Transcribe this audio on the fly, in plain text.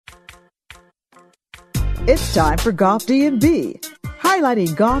It's time for Golf D&B,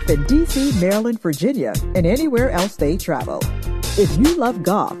 highlighting golf in D.C., Maryland, Virginia, and anywhere else they travel. If you love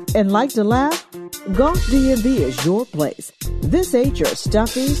golf and like to laugh, Golf D&B is your place. This ain't your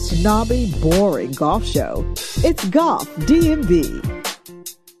stuffy, snobby, boring golf show. It's Golf D&B.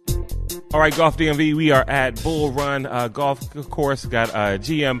 All right, Golf DMV, we are at Bull Run Golf Course. Got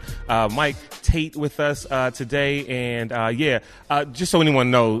GM Mike Tate with us today. And, just so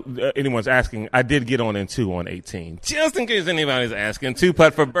anyone's asking, I did get on in 2 on 18. Just in case anybody's asking.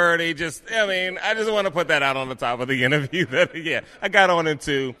 2-putt for birdie. I just want to put that out on the top of the interview. I got on in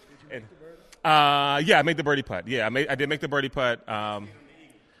 2. And, I made the birdie putt. Yeah, I did make the birdie putt.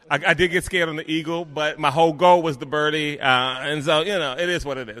 I did get scared on the eagle, but my whole goal was the birdie, and so, it is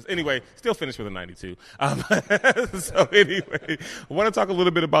what it is. Anyway, still finished with a 92. So anyway, I want to talk a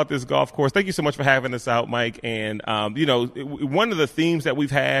little bit about this golf course. Thank you so much for having us out, Mike. And, one of the themes that we've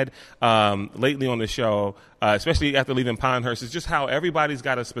had lately on the show, especially after leaving Pinehurst, is just how everybody's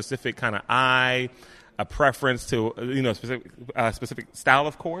got a specific kind of eye, a preference to specific style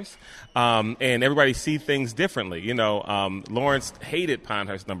of course, and everybody see things differently. Lawrence hated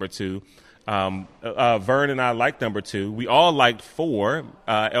Pinehurst number 2. Vern and I liked number 2. We all liked 4.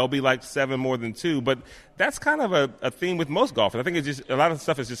 LB liked 7 more than 2, but that's kind of a theme with most golfers. I think it's just a lot of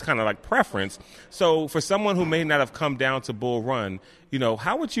stuff is just kind of like preference. So for someone who may not have come down to Bull Run,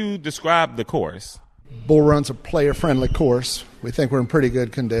 how would you describe the course? Bull Run's a player-friendly course. We think we're in pretty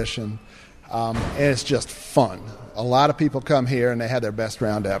good condition. And it's just fun. A lot of people come here and they have their best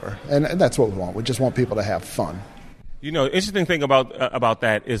round ever. And that's what we want. We just want people to have fun. Interesting thing about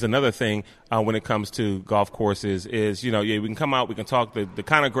that is another thing when it comes to golf courses is, we can come out, we can talk the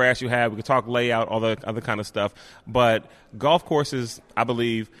kind of grass you have, we can talk layout, all the other kind of stuff. But golf courses, I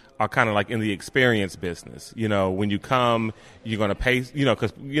believe, are kind of like in the experience business. When you come, you're going to pay,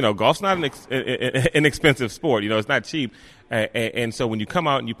 because, golf's not an expensive sport. It's not cheap. And so when you come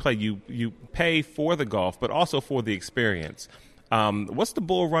out and you play, you pay for the golf, but also for the experience. What's the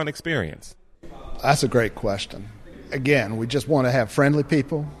Bull Run experience? That's a great question. Again, we just want to have friendly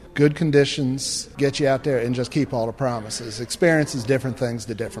people, good conditions, get you out there, and just keep all the promises. Experience is different things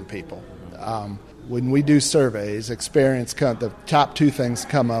to different people. When we do surveys, the top 2 things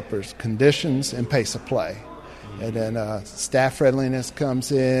come up are conditions and pace of play. And then staff friendliness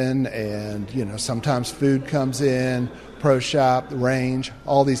comes in, and sometimes food comes in, pro shop, range,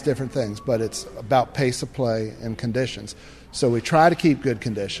 all these different things. But it's about pace of play and conditions. So we try to keep good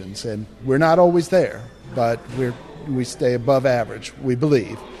conditions, and we're not always there, but we stay above average, we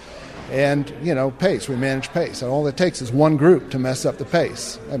believe. And, pace, we manage pace. And all it takes is one group to mess up the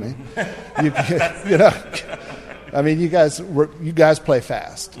pace. You guys play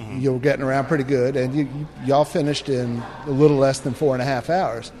fast. Mm-hmm. You're getting around pretty good, and y'all finished in a little less than 4.5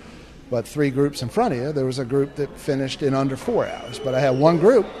 hours. But 3 groups in front of you, there was a group that finished in under 4 hours. But I had one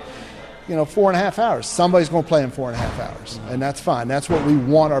group, 4.5 hours. Somebody's going to play in 4.5 hours, and that's fine. That's what we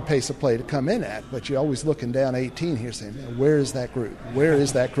want our pace of play to come in at. But you're always looking down 18 here saying, where is that group? Where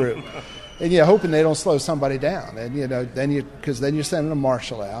is that group? And you're hoping they don't slow somebody down. And, then you're sending a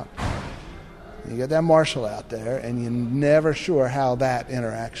marshal out. You get that marshal out there, and you're never sure how that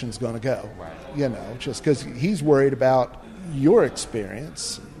interaction's going to go. Right. Just because he's worried about your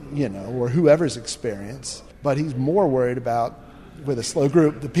experience, or whoever's experience, but he's more worried about, with a slow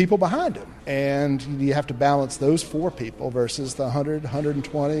group, the people behind him. And you have to balance those 4 people versus the 100,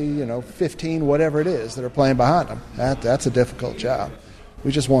 120, 15, whatever it is that are playing behind him. That's a difficult job.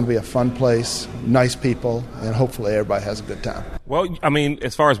 We just want to be a fun place, nice people, and hopefully everybody has a good time. Well,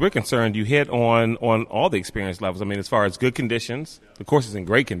 as far as we're concerned, you hit on all the experience levels. As far as good conditions, the course is in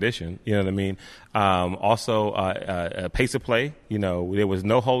great condition. You know what I mean? Also, pace of play. There was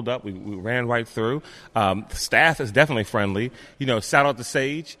no hold up. We ran right through. The staff is definitely friendly. Shout out to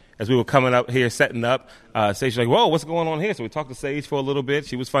Sage. As we were coming up here, setting up, Sage was like, whoa, what's going on here? So we talked to Sage for a little bit.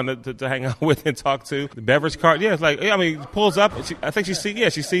 She was fun to hang out with and talk to. The beverage cart, it's like, pulls up. I think she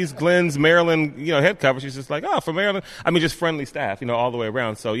sees Glenn's Maryland, head cover. She's just like, oh, for Maryland. just friendly staff, all the way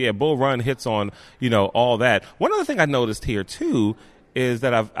around. So, yeah, Bull Run hits on, all that. One other thing I noticed here, too, is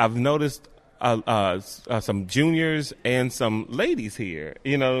that I've noticed some juniors and some ladies here.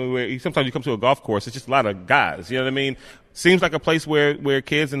 Where sometimes you come to a golf course, it's just a lot of guys. You know what I mean? Seems like a place where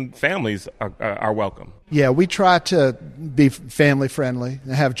kids and families are welcome. Yeah, we try to be family friendly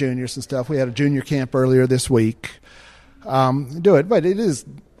and have juniors and stuff. We had a junior camp earlier this week. But it is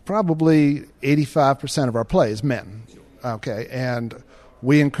probably 85% of our play is men. Okay, and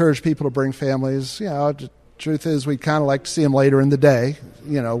we encourage people to bring families, Truth is, we kind of like to see them later in the day,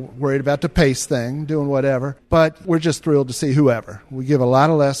 worried about the pace thing, doing whatever. But we're just thrilled to see whoever. We give a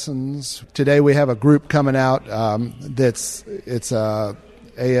lot of lessons. Today we have a group coming out it's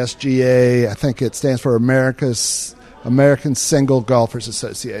ASGA. I think it stands for American Single Golfers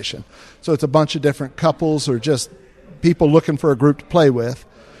Association. So it's a bunch of different couples or just people looking for a group to play with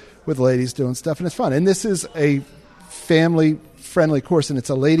ladies doing stuff, and it's fun. And this is a family-friendly course, and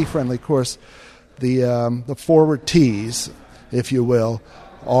it's a lady-friendly course. The forward tees, if you will,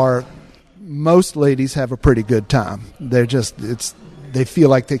 most ladies have a pretty good time. They feel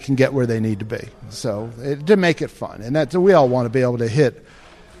like they can get where they need to be. So to make it fun, and we all want to be able to hit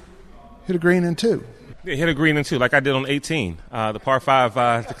a green in two. Yeah, hit a green in two, like I did on 18, the par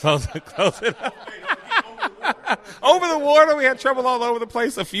 5 to close it up. Over the water, we had trouble all over the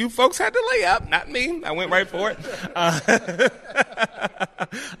place. A few folks had to lay up, not me. I went right for it.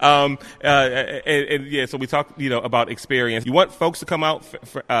 So we talked, about experience. You want folks to come out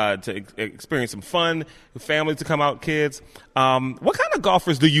to experience some fun, families to come out, kids. What kind of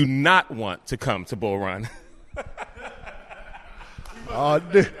golfers do you not want to come to Bull Run? Oh,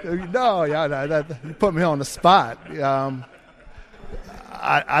 no, you put me on the spot.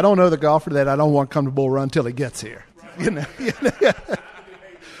 I don't know the golfer that I don't want to come to Bull Run until he gets here.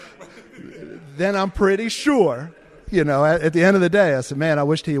 Then I'm pretty sure, at the end of the day, I said, man, I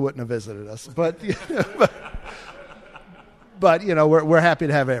wished he wouldn't have visited us. But we're happy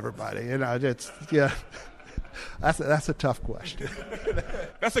to have everybody. That's a tough question.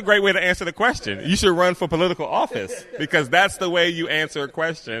 That's a great way to answer the question. You should run for political office because that's the way you answer a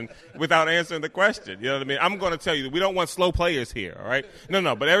question without answering the question. You know what I mean? I'm going to tell you that we don't want slow players here, all right?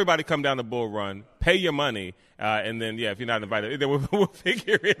 No, but everybody come down to Bull Run, pay your money, and then, if you're not invited, then we'll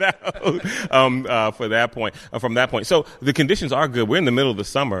figure it out from that point. So the conditions are good. We're in the middle of the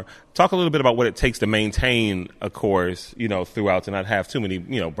summer. Talk a little bit about what it takes to maintain a course, throughout to not have too many,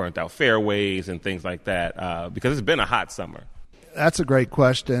 burnt out fairways and things like that, because it's been a hot summer. That's a great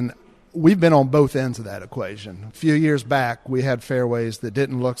question. We've been on both ends of that equation. A few years back, we had fairways that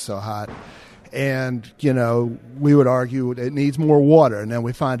didn't look so hot. And, we would argue it needs more water. And then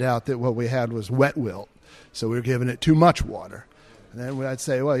we find out that what we had was wet wilt. So we were giving it too much water. And then I'd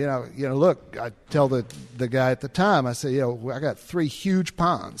say, well, look, I tell the guy at the time, I say, I got 3 huge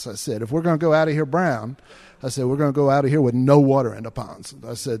ponds. I said, if we're going to go out of here brown, I said, we're going to go out of here with no water in the ponds.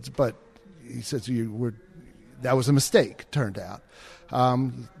 I said, but he says, that was a mistake, turned out.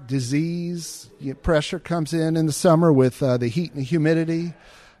 Disease, pressure comes in the summer with the heat and the humidity.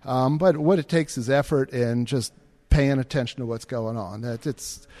 But what it takes is effort and just paying attention to what's going on.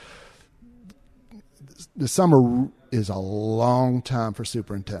 The summer is a long time for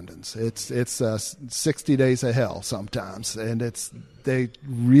superintendents. It's 60 days of hell sometimes, and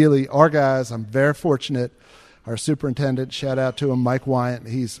our guys. I'm very fortunate. Our superintendent, shout out to him, Mike Wyant.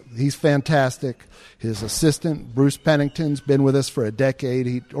 He's fantastic. His assistant, Bruce Pennington's been with us for a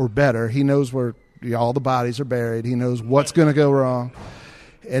decade or better. He knows where all the bodies are buried. He knows what's going to go wrong.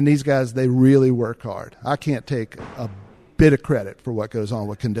 And these guys, they really work hard. I can't take a bit of credit for what goes on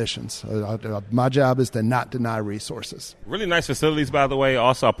with conditions. My job is to not deny resources. Really nice facilities, by the way.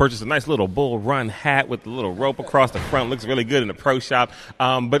 Also, I purchased a nice little Bull Run hat with the little rope across the front. Looks really good in the pro shop.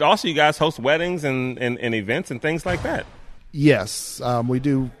 But also, you guys host weddings and events and things like that. Yes, we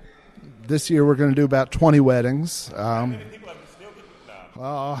do. This year, we're going to do about 20 weddings. I'll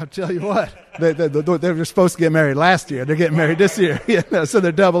tell you what. They were supposed to get married last year. They're getting married this year. So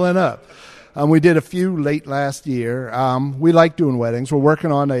they're doubling up. We did a few late last year. We like doing weddings. We're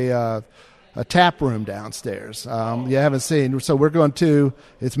working on a tap room downstairs. You haven't seen. So we're going to,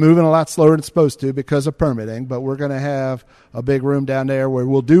 it's moving a lot slower than it's supposed to because of permitting, but we're going to have a big room down there where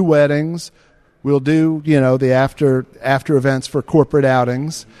we'll do weddings. We'll do, the after events for corporate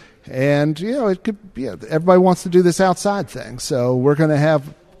outings. And, it could, everybody wants to do this outside thing. So we're going to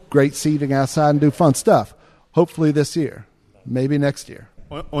have great seating outside and do fun stuff. Hopefully this year, maybe next year.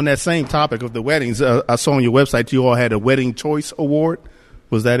 On that same topic of the weddings, I saw on your website you all had a Wedding Choice Award.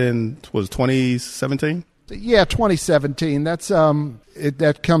 Was that was 2017? Yeah, 2017. That's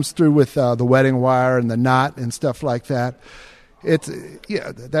that comes through with the Wedding Wire and the Knot and stuff like that. It's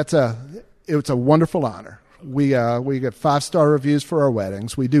a wonderful honor. We get 5-star reviews for our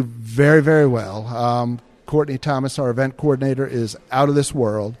weddings. We do very, very well. Courtney Thomas, our event coordinator, is out of this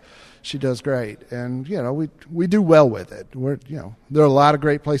world. She does great, and we do well with it. There are a lot of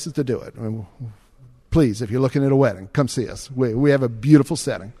great places to do it. Please, if you're looking at a wedding, come see us. We have a beautiful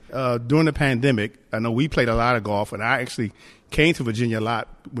setting. During the pandemic, I know we played a lot of golf, and I actually came to Virginia a lot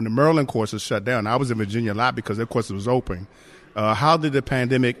when the Maryland courses shut down. I was in Virginia a lot because their course was open. How did the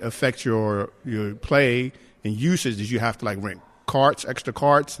pandemic affect your play and usage, did you have to like rent carts, extra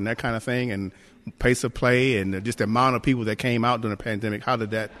carts, and that kind of thing, and pace of play, and just the amount of people that came out during the pandemic? How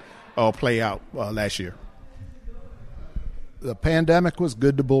did that all play out last year? The pandemic was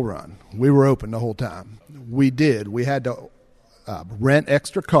good to Bull Run. We were open the whole time. We had to rent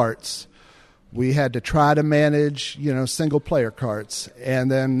extra carts. We had to try to manage, single-player carts.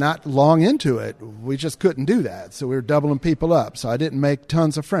 And then not long into it, we just couldn't do that. So we were doubling people up. So I didn't make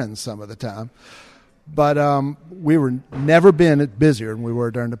tons of friends some of the time. But we were never been busier than we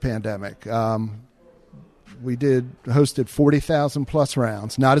were during the pandemic. We hosted 40,000-plus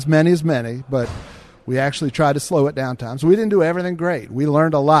rounds. Not as many, but we actually tried to slow it down times. We didn't do everything great. We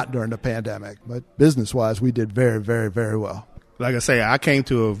learned a lot during the pandemic. But business-wise, we did very, very, very well. Like I say, I came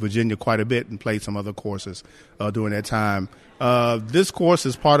to Virginia quite a bit and played some other courses during that time. This course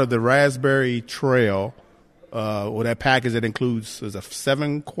is part of the Raspberry Trail, or that package that includes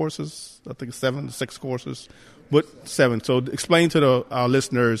 7 courses. I think it's 6 courses, but 7. So explain to our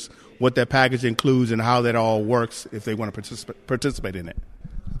listeners what that package includes and how that all works if they want to participate in it.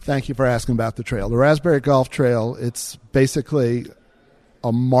 Thank you for asking about the trail. The Raspberry Golf Trail, it's basically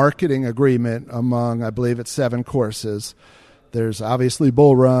a marketing agreement among, I believe it's 7 courses. There's obviously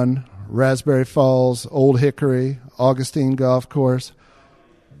Bull Run, Raspberry Falls, Old Hickory, Augustine Golf Course,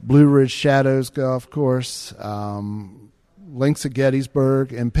 Blue Ridge Shadows Golf Course, Links of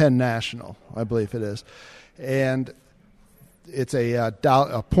Gettysburg, and Penn National, I believe it is. And it's a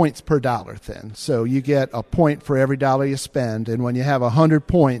points per dollar thing. So you get a point for every dollar you spend, and when you have 100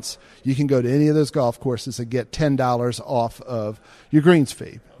 points, you can go to any of those golf courses and get $10 off of your greens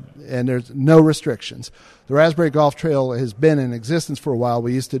fee. And there's no restrictions. The Raspberry Golf Trail has been in existence for a while.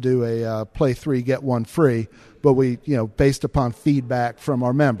 We used to do a play 3, get 1 free, but we, based upon feedback from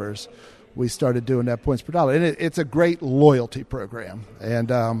our members, we started doing that points per dollar. And it's a great loyalty program.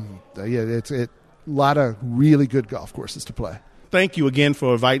 And it's a lot of really good golf courses to play. Thank you again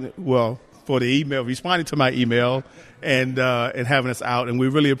for for the email, responding to my email, and having us out. And we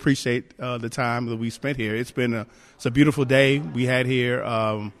really appreciate the time that we spent here. It's a beautiful day we had here.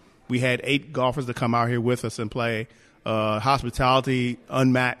 We had 8 golfers to come out here with us and play. Hospitality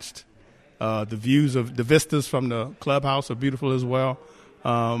unmatched. The vistas from the clubhouse are beautiful as well. It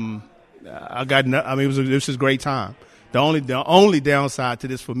was a great time. The only downside to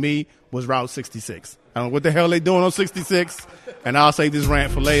this for me was Route 66. I don't know what the hell they doing on 66, and I'll save this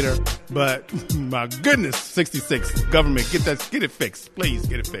rant for later. But my goodness, 66, government, get it fixed. Please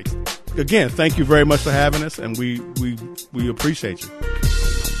get it fixed. Again, thank you very much for having us, and we appreciate you.